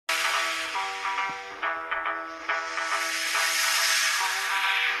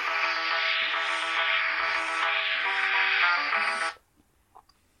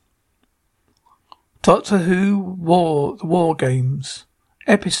Doctor Who The War Games,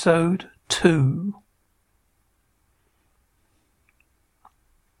 Episode 2.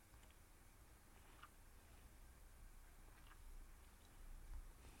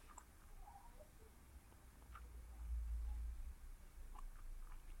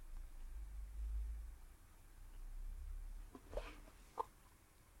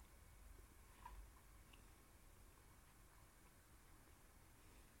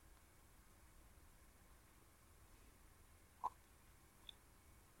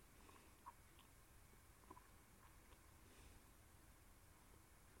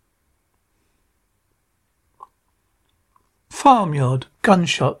 Farmyard,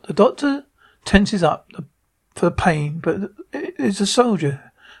 gunshot. The doctor tenses up for the pain, but it's a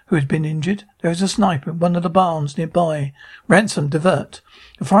soldier who has been injured. There is a sniper in one of the barns nearby. Ransom, divert.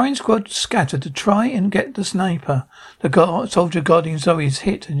 The firing squad scattered to try and get the sniper. The soldier guarding Zoe is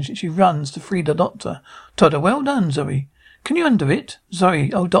hit and she runs to free the doctor. Doctor, well done, Zoe. Can you undo it?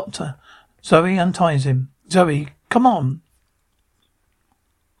 Zoe, oh doctor. Zoe unties him. Zoe, come on.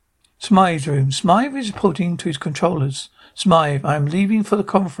 Smythe's room. Smythe is reporting to his controllers. Smythe, I am leaving for the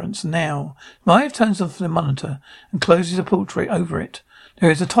conference now. Smythe turns off the monitor and closes the portrait over it.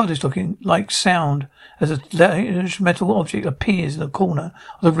 There is a TARDIS looking like sound as a large metal object appears in the corner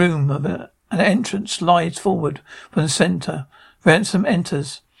of the room. An entrance slides forward from the centre. Ransom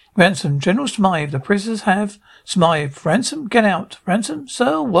enters. Ransom, General Smythe, the prisoners have... Smythe, Ransom, get out. Ransom,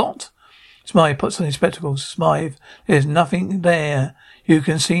 sir, what? Smythe puts on his spectacles. Smythe, there's nothing there. You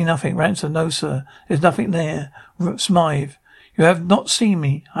can see nothing. Ransom, no, sir. There's nothing there. Smythe, you have not seen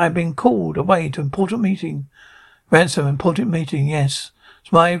me. I have been called away to important meeting. Ransom, important meeting, yes.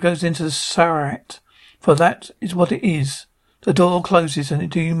 Smythe goes into the Sarat, for that is what it is. The door closes and it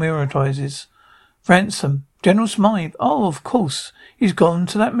demilitarizes. Ransom, General Smythe, oh, of course, he's gone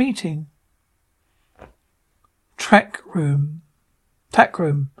to that meeting. Tack room.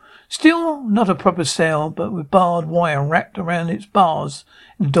 Still not a proper cell, but with barbed wire wrapped around its bars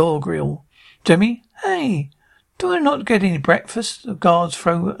in the door grill. Jamie, hey, do I not get any breakfast? The guards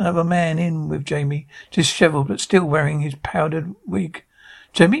throw another man in with Jamie, dishevelled but still wearing his powdered wig.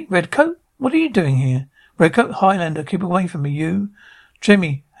 Jamie, Redcoat, what are you doing here? Redcoat, Highlander, keep away from me, you.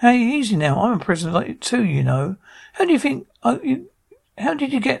 Jamie, hey, easy now. I'm a prisoner like you too, you know. How do you think? How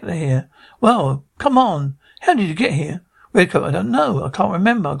did you get here? Well, come on. How did you get here? Redcoat, I don't know. I can't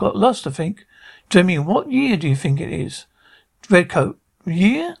remember. I got lost, I think. Jamie, what year do you think it is? Redcoat,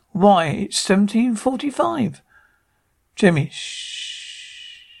 year? Why, it's 1745. Jamie,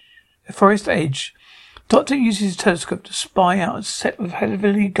 shh. The forest edge. Doctor uses his telescope to spy out a set of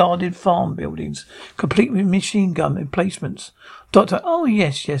heavily guarded farm buildings, complete with machine gun emplacements. Doctor, oh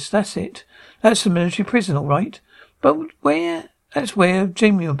yes, that's it. That's the military prison, all right. But where? That's where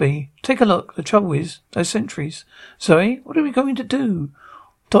Jamie will be. Take a look. The trouble is, those sentries. Zoe, what are we going to do?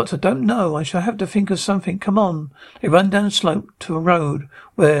 Doctor, don't know. I shall have to think of something. Come on. They run down the slope to a road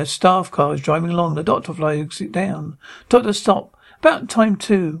where a staff car is driving along. The doctor flags it down. Doctor, stop. About time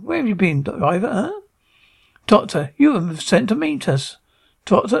too. Where have you been, driver, huh? Doctor, you were sent to meet us.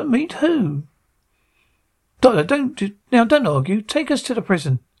 Doctor, meet who? Doctor, don't argue. Take us to the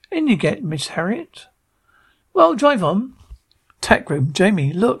prison. In you get, Miss Harriet. Well, drive on. Tack room.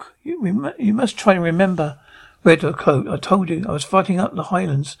 Jamie, look. You must try to remember. Redcoat, I told you. I was fighting up the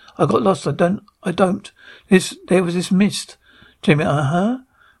Highlands. I got lost. I don't. There was this mist. Jamie,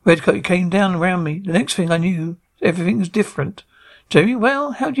 Redcoat, you came down around me. The next thing I knew, everything was different. Jamie,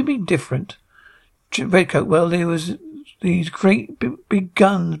 well, how do you mean different? Redcoat, well, there was these great big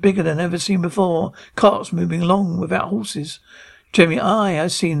guns, bigger than ever seen before. Carts moving along without horses. Jamie,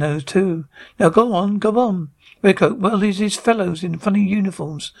 I've seen those too. Now go on. Redcoat, well, there's these fellows in funny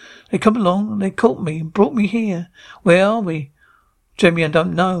uniforms. They come along and they caught me and brought me here. Where are we? Jamie, I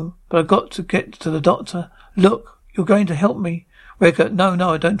don't know, but I've got to get to the doctor. Look, you're going to help me. Redcoat, no,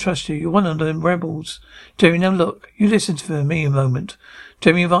 I don't trust you. You're one of them rebels. Jamie, now look, you listen to me a moment.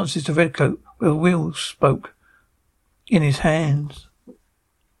 Jamie advances to Redcoat, where Will spoke in his hands.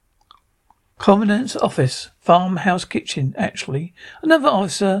 Commandant's office, farmhouse kitchen, actually. Another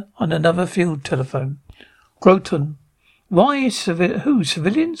officer on another field telephone. Groton. Why, who?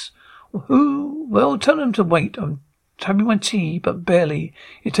 Civilians? Who? Well, tell them to wait. I'm having my tea, but barely.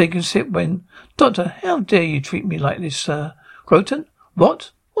 You're taking a sip when... Doctor, how dare you treat me like this, sir? Groton? What?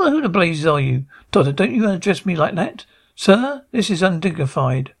 Well, who the blazes are you? Doctor, don't you address me like that? Sir, this is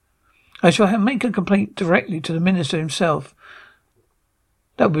undignified. I shall make a complaint directly to the minister himself.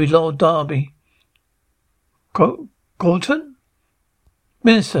 That would be Lord Derby. Groton?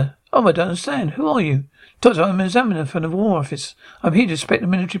 Minister, Oh, I don't understand. Who are you? Doctor, I'm an examiner from the War Office. I'm here to inspect the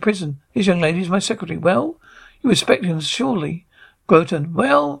military prison. This young lady is my secretary. Well, you respect him, surely. Groton.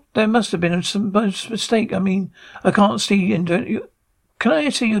 Well, there must have been some mistake. I mean, I can't see. Can I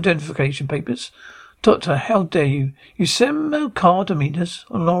see your identification papers? Doctor, how dare you? You send no card to meet us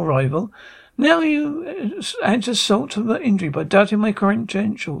on arrival. Now you add assault to the injury by doubting my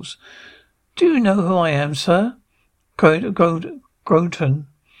credentials. Do you know who I am, sir? Groton.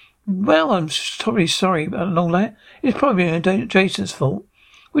 Well, I'm probably sorry about all that. It's probably Jason's fault.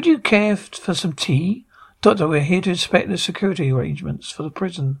 Would you care for some tea? Doctor, we're here to inspect the security arrangements for the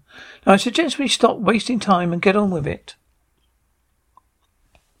prison. Now, I suggest we stop wasting time and get on with it.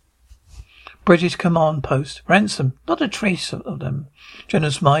 British command post. Ransom. Not a trace of them.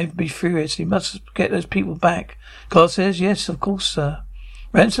 General Smythe would be furious. He must get those people back. Carl says, yes, of course, sir.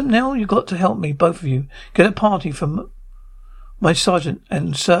 Ransom, now you've got to help me, both of you. Get a party from my sergeant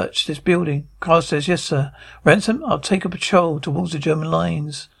and search this building. Carl says, yes, sir. Ransom, I'll take a patrol towards the German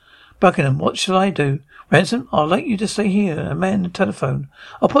lines. Buckingham, what shall I do? Ransom, I'll like you to stay here and man the telephone.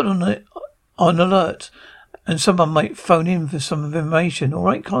 I'll put on alert, and someone might phone in for some information. All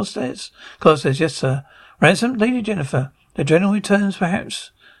right, Carstairs? Carstairs, yes, sir. Ransom, Lady Jennifer, the general returns,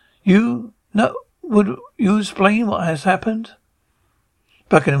 perhaps. Would you explain what has happened?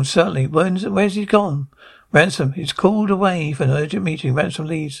 Buckingham, certainly. Where's he gone? Ransom, he's called away for an urgent meeting. Ransom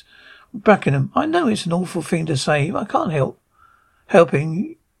leaves. Buckingham, I know it's an awful thing to say, but I can't help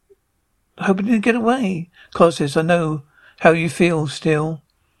hoping to get away. Carstairs, I know how you feel still.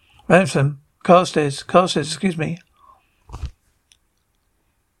 Ransom, Carstairs, excuse me.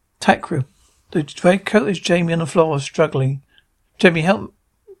 Tackroom. The red coat is Jamie on the floor, struggling. Jamie,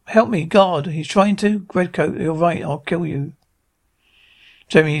 help me, God, he's trying to. Red coat, you're right, I'll kill you.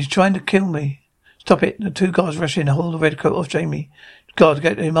 Jamie, he's trying to kill me. Stop it. The two guards rush in and hold the red coat off Jamie. God,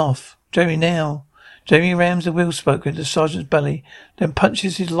 get him off. Jamie, now. Jamie rams the wheel spoke into the sergeant's belly, then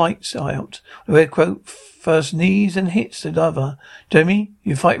punches his lights out. The red coat first knees and hits the other. Jamie,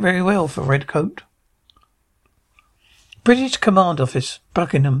 you fight very well for red coat. British Command Office,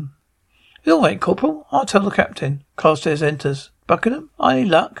 Buckingham. All right, Corporal. I'll tell the captain. Carstairs enters. Buckingham, any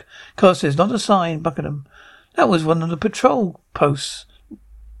luck? Carstairs, not a sign. Buckingham, that was one of the patrol posts.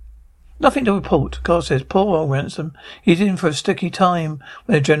 Nothing to report. Carstairs, poor old Ransom. He's in for a sticky time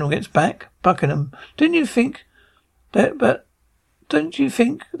when the general gets back. Buckingham, don't you think that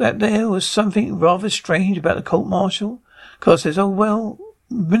there was something rather strange about the court-martial? Carstairs, oh well,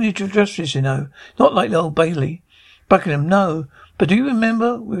 military justice, you know, not like the Old Bailey. Buckingham, no, but do you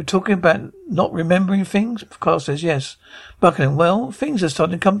remember we were talking about not remembering things? Carstairs, yes. Buckingham, well, things are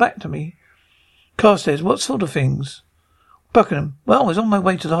starting to come back to me. Carstairs, what sort of things? Buckingham, well, I was on my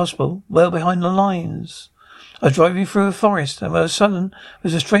way to the hospital, well behind the lines. I was driving through a forest, and all of a sudden there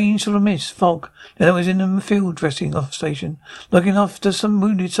was a strange sort of mist, fog. Then I was in a field dressing off station, looking after some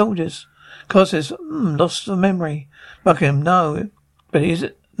wounded soldiers. Carstairs, lost of memory. Buckingham, no, but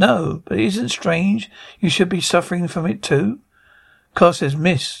it isn't strange. You should be suffering from it too. Carstairs,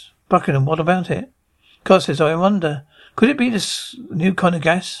 miss. Buckingham, what about it? Carstairs, I wonder, could it be this new kind of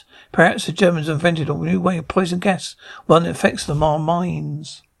gas? Perhaps the Germans invented a new way of poison gas, one that affects our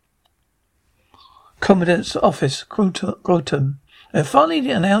minds. Commandant's office, Groton. And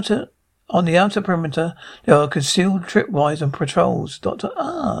finally, on the outer perimeter, there are concealed tripwires and patrols. Doctor,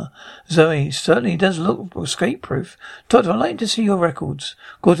 Zoe, certainly does look escape-proof. Doctor, I'd like to see your records.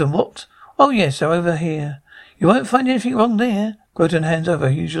 Groton, what? Oh yes, they're over here. You won't find anything wrong there. Groton hands over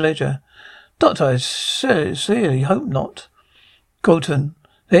a huge ledger. Doctor, I sincerely hope not. Groton,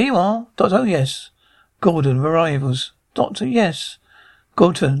 there you are. Doctor, oh yes. Gordon, arrivals. Doctor, yes.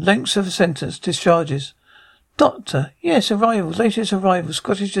 Gordon, lengths of sentence, discharges. Doctor, yes, arrivals, latest arrival,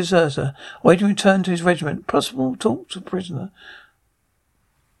 Scottish deserter, waiting to return to his regiment. Possible talk to prisoner.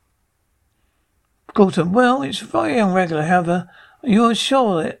 Gordon, well, it's very irregular, however, you are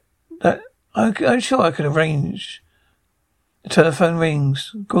sure I'm sure I can arrange. The telephone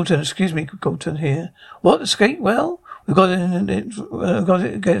rings. Gordon, excuse me, Gordon here. What, escape? Well, we've got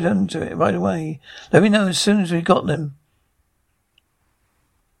to get into it right away. Let me know as soon as we got them.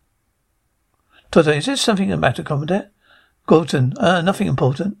 Doctor, is there something the matter, Commandant? Gordon, nothing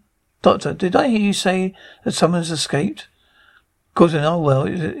important. Doctor, did I hear you say that someone's escaped? Gordon, oh well,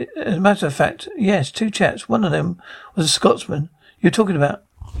 as a matter of fact, yes, two chaps. One of them was a Scotsman. You're talking about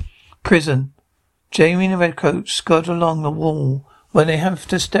prison. Jamie in the red coat scurried along the wall. When they have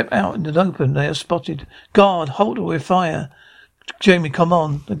to step out in the open, they are spotted. Guard, halt or we fire. Jamie, come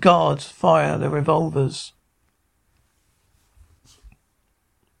on. The guards fire their revolvers.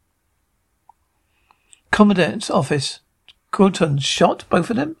 Commandant's office. Goulton shot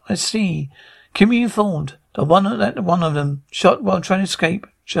both of them? I see. Keep me informed. One of them shot while trying to escape.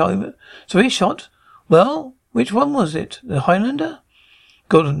 So he shot? Well, which one was it? The Highlander?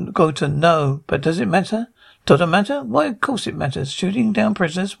 Goulton, no. But does it matter? Does it matter? Why, of course it matters. Shooting down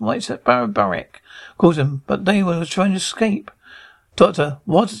prisoners. Why, it's at Barrack. Goulton, but they were trying to escape. Doctor,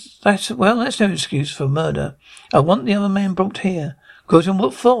 what's that? Well, that's no excuse for murder. I want the other man brought here. Goulton,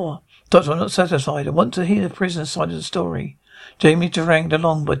 what for? Doctor, I'm not satisfied. I want to hear the prisoner's side of the story. Jamie dragged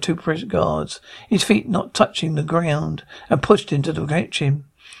along by two prison guards, his feet not touching the ground, and pushed into the kitchen.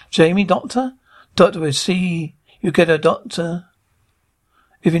 Jamie, doctor? Doctor, we'll see you get a doctor.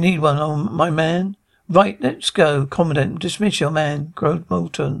 If you need one, oh, my man. Right, let's go. Commandant, dismiss your man. Grode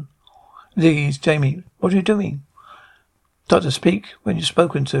Moulton. Please, Jamie, what are you doing? Doctor, speak when you're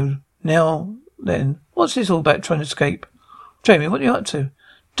spoken to. Now, then, what's this all about trying to escape? Jamie, what are you up to?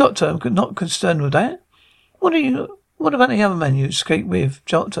 Doctor, I'm not concerned with that. What about the other man you escaped with?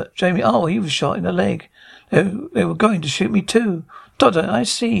 Doctor, Jamie, oh, he was shot in the leg. They were going to shoot me too. Doctor, I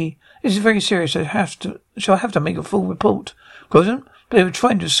see. This is very serious. Shall I have to make a full report? Goulton, but they were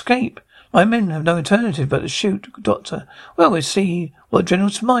trying to escape. My men have no alternative but to shoot. Doctor, well, we'll see what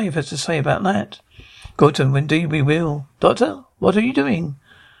General Smythe has to say about that. Goulton, indeed we will. Doctor, what are you doing?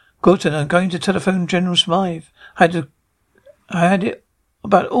 Goulton, I'm going to telephone General Smythe. I had it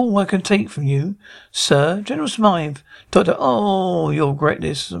about all I can take from you, sir. General Smythe. Doctor, oh, you'll regret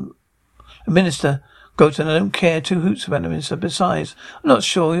this. Minister. Goulton, I don't care two hoots about the minister. Besides, I'm not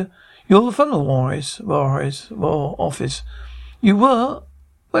sure you're from the War Office. You were?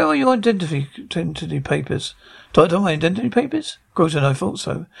 Where are your identity papers? Doctor, my identity papers? Goulton, I thought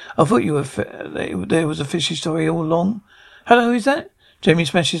so. I thought you were there was a fishy story all along. Hello, is that? Jamie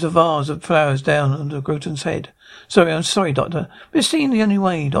smashes a vase of flowers down onto Goulton's head. I'm sorry, Doctor. But it's the only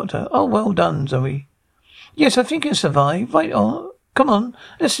way, Doctor. Oh, well done, Zoe. Yes, I think you'll survive. Right on. Come on.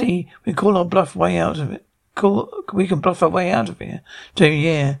 Let's see. We can call our bluff way out of it. We can bluff our way out of here. Jamie,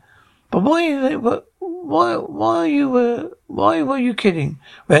 yeah. But why were you kidding?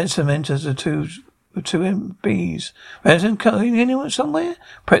 Ransom enters the two MBs. Ransom, going anyone somewhere?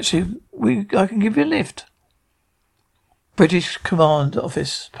 Perhaps I can give you a lift. British Command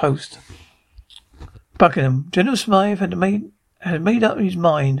Office Post. Buckingham. General Smythe had made up his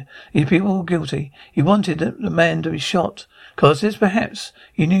mind. These people were guilty. He wanted the man to be shot. Cause perhaps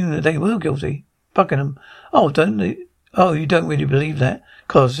he knew that they were guilty. Buckingham. Oh, you don't really believe that?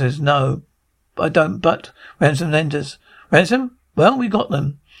 Cause says no. I don't, but Ransom enters. Ransom? Well, we got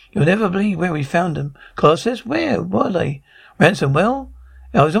them. You'll never believe where we found them. Cause says, where were they? Ransom, well,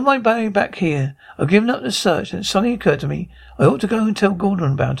 I was on my way back here. I've given up the search, and it suddenly occurred to me I ought to go and tell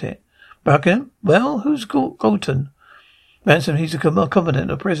Gordon about it. Buckingham? Well, who's Goulton? Ransom, he's the commandant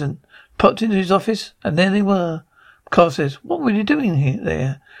of prison. Popped into his office, and there they were. Carr says, what were you doing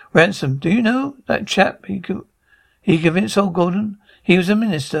there? Ransom, do you know that chap? He convinced old Gordon. He was a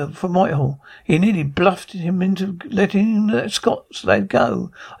minister from Whitehall. He nearly bluffed him into letting the Scots lad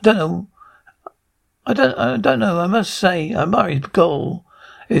go. I don't know. I must say, I'm worried, Goal.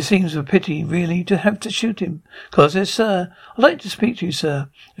 It seems a pity, really, to have to shoot him. Carr says, sir, I'd like to speak to you, sir.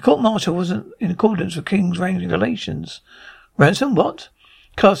 The court-martial wasn't in accordance with King's regulations. Ransom, what?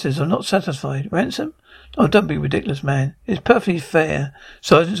 Carr says, I'm not satisfied. Ransom? Oh, don't be ridiculous, man. It's perfectly fair.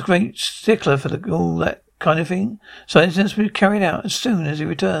 Sergeant's a great stickler for all that kind of thing. Science has to be carried out as soon as he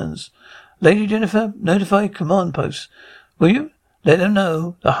returns. Lady Jennifer, notify command posts. Will you? Let them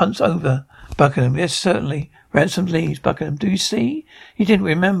know the hunt's over. Buckingham, yes, certainly. Ransom leaves. Buckingham, do you see? He didn't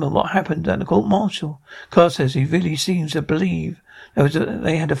remember what happened at the court-martial. Carr says he really seems to believe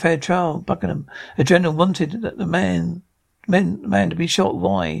they had a fair trial. Buckingham, the general wanted the man to be shot.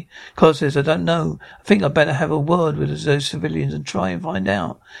 Why? Carr says, I don't know. I think I'd better have a word with those civilians and try and find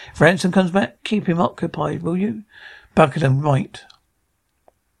out. If Ransom comes back, keep him occupied, will you? Buckingham, right.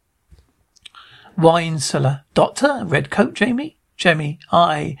 Wine cellar. Doctor? Red coat, Jamie? Jamie,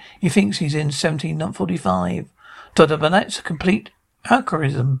 aye. He thinks he's in 1745. Doctor, but that's a complete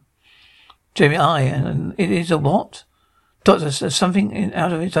anachronism. Jamie, aye. And it is a what? Doctor, there's something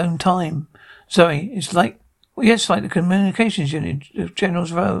out of its own time. Zoe, it's like the communications unit, the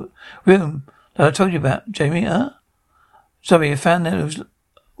general's room that I told you about. Jamie, Sorry, I found that it was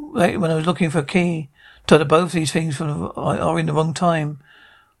late when I was looking for a key. Doctor, both these things are in the wrong time.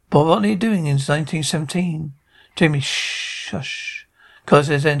 But what are you doing in 1917? Jamie, shush. Carr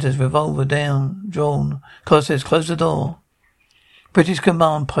says, enters, revolver drawn. Carr says, close the door. British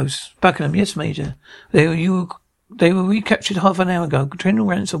command post. Buckingham, yes, Major. They were recaptured half an hour ago. General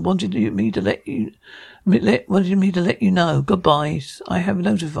Ransom wanted me to let you know. Goodbye. I have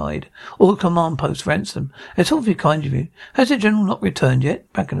notified all command posts. Ransom. That's awfully kind of you. Has the General not returned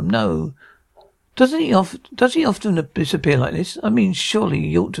yet? Buckingham. No. Does he often disappear like this? I mean, surely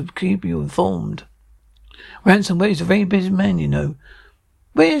he ought to keep you informed. Ransom, well, he's a very busy man, you know.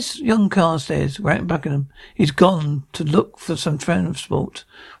 Where's young Carstairs? Buckingham. He's gone to look for some transport.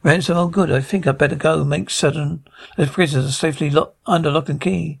 Ransom, oh good, I think I'd better go make certain the prisoners are safely under lock and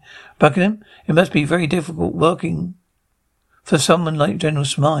key. Buckingham, it must be very difficult working for someone like General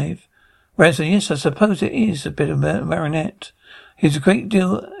Smythe. Ransom, yes, I suppose it is a bit of a marionette. He has a great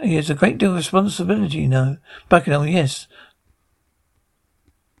deal of responsibility, you know. Buckingham, yes.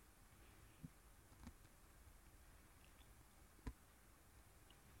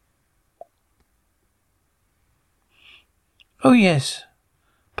 Oh, yes.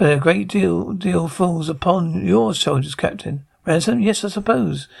 But a great deal falls upon your shoulders, Captain. Ransom, yes, I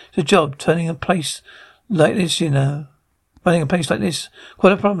suppose. It's a job, turning a place like this, you know. Running a place like this,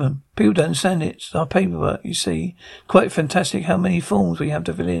 quite a problem. People don't understand it. It's our paperwork, you see. Quite fantastic how many forms we have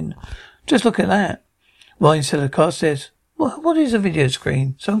to fill in. Just look at that. Wine-cellar Carstairs. What is a video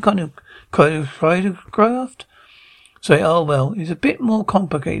screen? Some kind of craft? Say, oh well, it's a bit more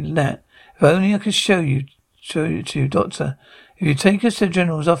complicated than that. If only I could show it to you, Doctor. If you take us to the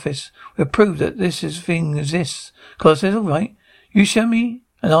General's office, we'll prove that this thing exists. Carstairs, all right. You show me,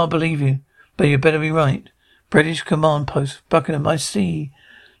 and I'll believe you. But you better be right. British command post, Buckingham, I see.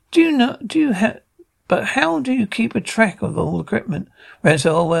 But how do you keep a track of all the equipment?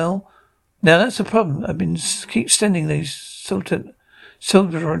 Ransom, oh well. Now that's the problem. I've been keep sending these soldiers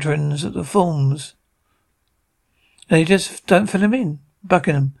at the forms. And they just don't fill them in.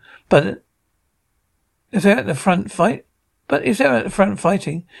 Buckingham, but if they're at the front fighting,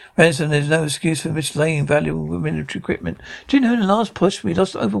 Ransom, there's no excuse for mislaying valuable military equipment. Do you know in the last push we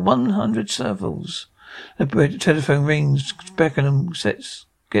lost over 100 servals? The telephone rings. Buckingham gets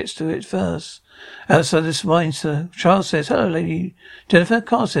to it first. Outside the wine, sir. Charles says, hello, Lady Jennifer.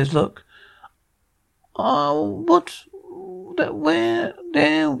 Carl says, look. Oh, they're with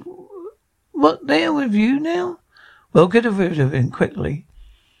you now? Well, get rid of him quickly.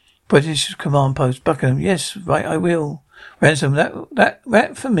 British command post. Buckingham, yes, right, I will. Ransom,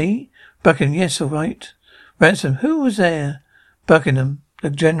 that for me? Buckingham, yes, all right. Ransom, who was there? Buckingham, the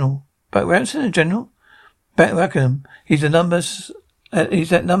General. Ransom, the General? Buckingham, he's at number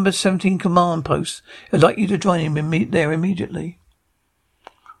 17 command post. I'd like you to join him and meet there immediately.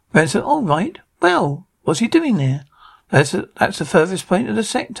 Ransom, all right. Well, what's he doing there? That's the furthest point of the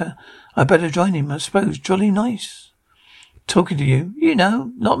sector. I better join him, I suppose. Jolly nice. Talking to you. You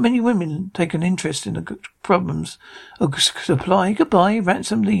know, not many women take an interest in the problems of supply. Goodbye.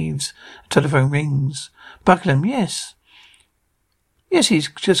 Ransom leaves. Telephone rings. Buckingham, yes. Yes, he's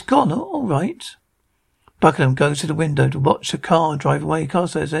just gone. All right. Buckingham goes to the window to watch the car drive away.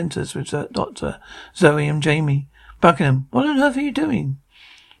 Carstairs enters with Dr. Zoe and Jamie. Buckingham, what on earth are you doing?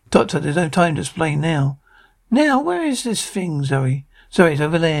 Doctor, there's no time to explain now. Now, where is this thing, Zoe? Zoe's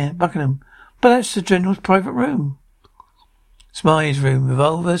over there. Buckingham, but that's the General's private room. Smythe's room,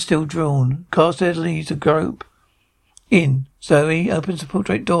 revolver still drawn. Carstairs leads the group in. Zoe opens the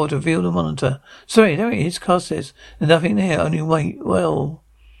portrait door to reveal the monitor. Sorry, there it is. Carstairs, there's nothing there, only wait. Well,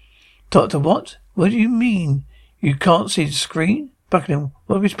 Doctor, what? What do you mean? You can't see the screen? Buckingham,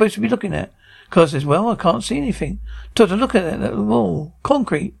 what are we supposed to be looking at? Carstairs, well, I can't see anything. Doctor, look at that wall.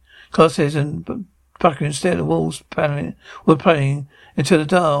 Concrete. Carstairs and Buckingham stare at the walls playing until the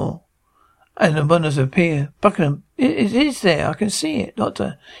dial and the runners appear. Buckingham, it is there. I can see it,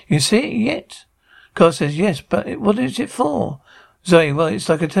 Doctor. You can see it yet? Carstairs, yes, but what is it for? Zoe, well, it's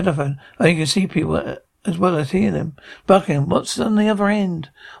like a telephone. And you can see people as well as hear them. Buckingham, what's on the other end?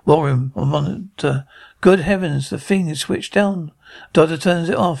 Warren, on monitor. Good heavens, the thing is switched on. Doctor turns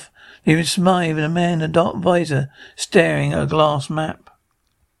it off, leaving Smythe and a man in a dark visor staring at a glass map.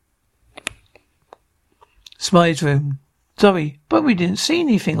 Smythe's room. Sorry, but we didn't see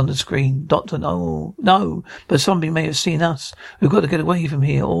anything on the screen. Doctor, no, but somebody may have seen us. We've got to get away from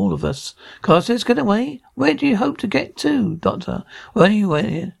here, all of us. Carstairs, get away? Where do you hope to get to, Doctor? Well,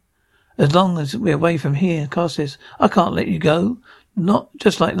 anywhere. As long as we're away from here. Carstairs, I can't let you go. Not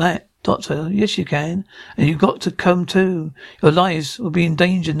just like that, Doctor. Yes, you can. And you've got to come too. Your lives will be in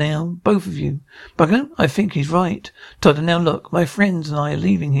danger now, both of you. Buckingham, I think he's right. Doctor, now look, my friends and I are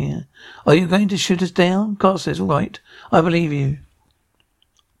leaving here. Are you going to shoot us down? Carstairs, all right. I believe you.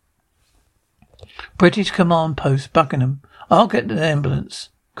 British command post, Buckingham. I'll get the ambulance.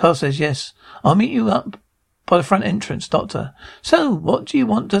 Carstairs, yes. I'll meet you up by the front entrance, Doctor. So, what do you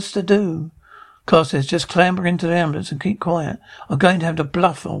want us to do? Carl says, just clamber into the ambulance and keep quiet. I'm going to have to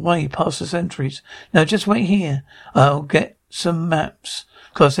bluff our way past the sentries. Now just wait here. I'll get some maps.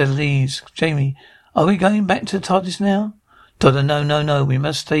 Carl says, leaves. Jamie, are we going back to the TARDIS now? Doctor, no. We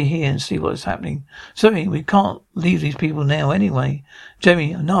must stay here and see what is happening. Sorry, we can't leave these people now anyway.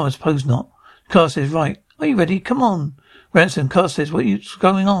 Jamie, no, I suppose not. Carl says, right. Are you ready? Come on. Ransom, Carl says, what's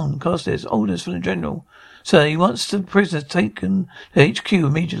going on? Carl says, orders from the General. Sir, he wants the prisoners taken to HQ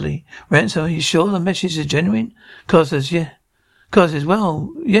immediately. Ransom, are you sure the message is genuine? Carl says, yeah. Carl says,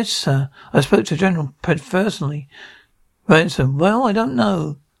 well, yes, sir. I spoke to General personally. Ransom, well, I don't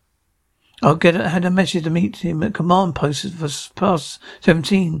know. Had a message to meet him at command post for past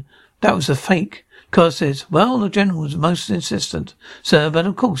 17. That was a fake. Carl says, well, the General was most insistent, sir, but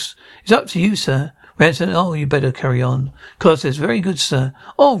of course, it's up to you, sir. Ransom, you better carry on. Carl says, very good, sir.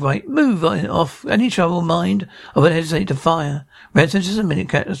 All right, move on off. Any trouble, mind? I won't hesitate to fire. Ransom, just a minute,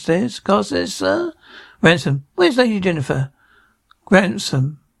 cat upstairs. Carl says, sir. Ransom, where's Lady Jennifer?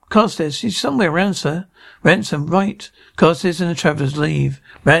 Ransom, Carl says, she's somewhere around, sir. Ransom, right. Carl says, and the travellers leave.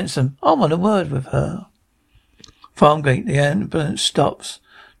 Ransom, I want a word with her. Farmgate, the ambulance stops.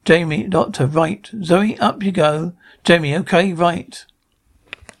 Jamie, doctor, right. Zoe, up you go. Jamie, okay, right.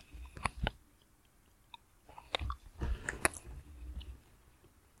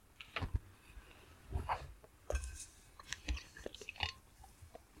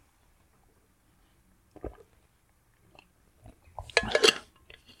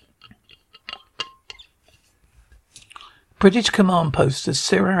 British command post at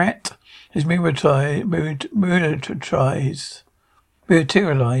Siriat is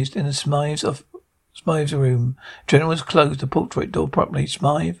materialized in the Smythe's room. General has closed the portrait door properly.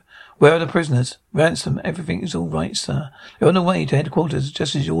 Smythe, where are the prisoners? Ransom, everything is all right, sir. They're on the way to headquarters,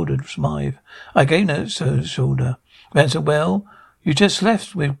 just as you ordered, Smythe. I gave notes to his order. Ransom, well, they just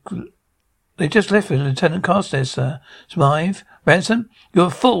left with Lieutenant Carstairs, sir. Smythe, Ransom, you're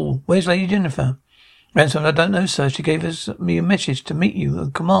a fool. Where's Lady Jennifer? Ransom, I don't know, sir. She gave me a message to meet you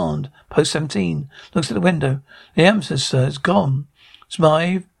at command. Post 17. Looks at the window. The answer, sir, is gone.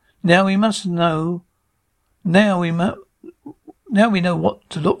 Smythe, now we know what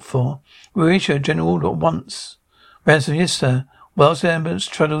to look for. We'll issue a general order at once. Ransom, yes, sir. Whilst the ambulance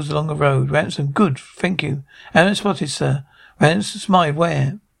trundles along the road. Ransom, good. Thank you. Ambulance spotted, sir. Ransom, Smythe,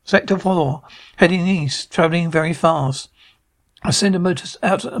 where? Sector 4. Heading east. Travelling very fast. I send a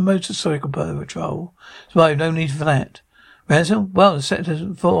motorcycle patrol. Smythe, no need for that. Ransom, well, the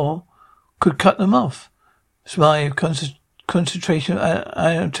Sector 4 could cut them off. Smythe, concentration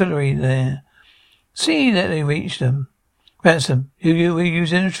artillery there. See that they reach them. Ransom, you will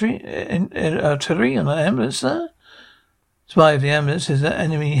use artillery on the ambulance, sir? Smythe, the ambulance is at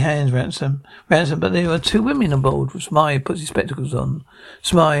enemy hands, Ransom. Ransom, but there are 2 women aboard. Smythe puts his spectacles on.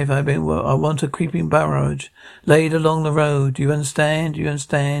 Smythe, I want a creeping barrage laid along the road. Do you understand?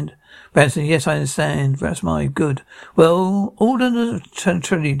 Ransom, yes, I understand. Smythe, good. Well, order the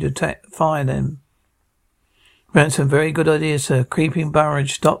artillery to fire them. Ransom, very good idea, sir. Creeping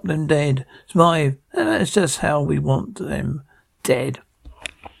barrage, stop them dead. Smythe, that's just how we want them. Dead.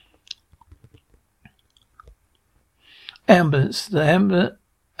 Ambulance. The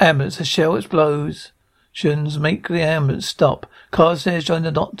ambulance. A shell explodes. Make the ambulance stop. Carstairs join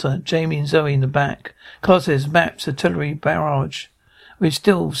the doctor. Jamie and Zoe in the back. Carstairs maps artillery barrage. We're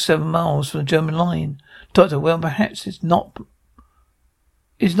still 7 miles from the German line. Doctor, well, perhaps it's not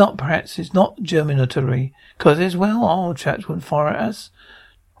German artillery. Carstairs, well, our chaps wouldn't fire at us.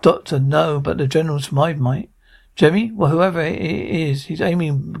 Doctor, no, but the General Smythe might. Jamie, well, whoever it is, his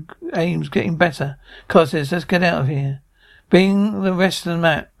aim's getting better. Carstairs, let's get out of here. Bring the rest of the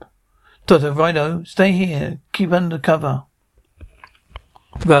map. Doctor, righto, stay here. Keep under cover.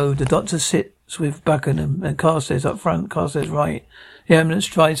 Road, the doctor sits with Buckingham and Carstairs up front. Carstairs right. The ambulance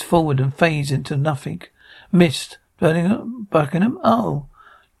drives forward and fades into nothing. Mist. Buckingham? Oh.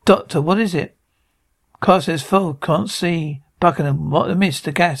 Doctor, what is it? Carstairs full. Can't see. Buckingham, what? The mist,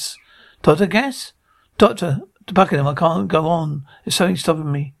 the gas. Doctor, gas? Doctor, Buckingham, I can't go on. There's something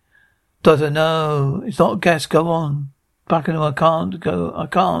stopping me. Doctor, no, it's not gas. Go on. Buckingham, I can't.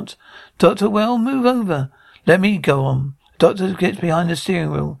 Doctor, well, move over. Let me go on. Doctor gets behind the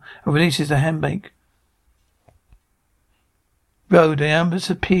steering wheel and releases the handbrake. Road, the ambulance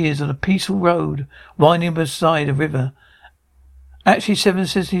appears on a peaceful road, winding beside a river. Actually, Seven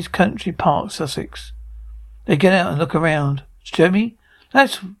Cities Country Park, Sussex. They get out and look around. Jamie?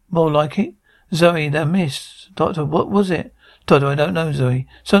 That's more like it. Zoe, that mist. Doctor, what was it? Doctor, I don't know, Zoe.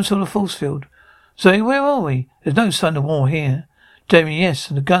 Some sort of force field. Zoe, where are we? There's no sign of war here. Jamie, yes,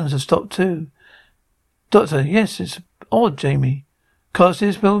 and the guns have stopped too. Doctor, yes, it's odd, Jamie.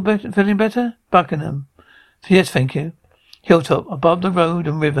 Carstairs feeling better? Buckingham. Yes, thank you. Hilltop. Above the road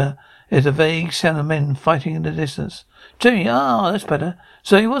and river is a vague sound of men fighting in the distance. Jamie, that's better.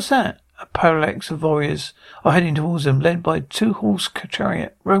 Zoe, what's that? A parallax of warriors are heading towards them, led by 2-horse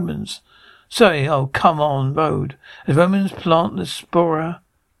chariot Romans. Zoe, oh, come on, road. As Romans plant the spora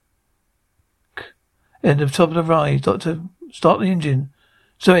at the top of the rise, Doctor, start the engine.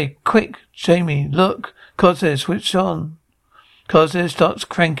 Zoe, quick. Jamie, look. Corsair, switch on. Corsair starts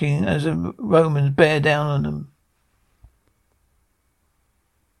cranking as the Romans bear down on them.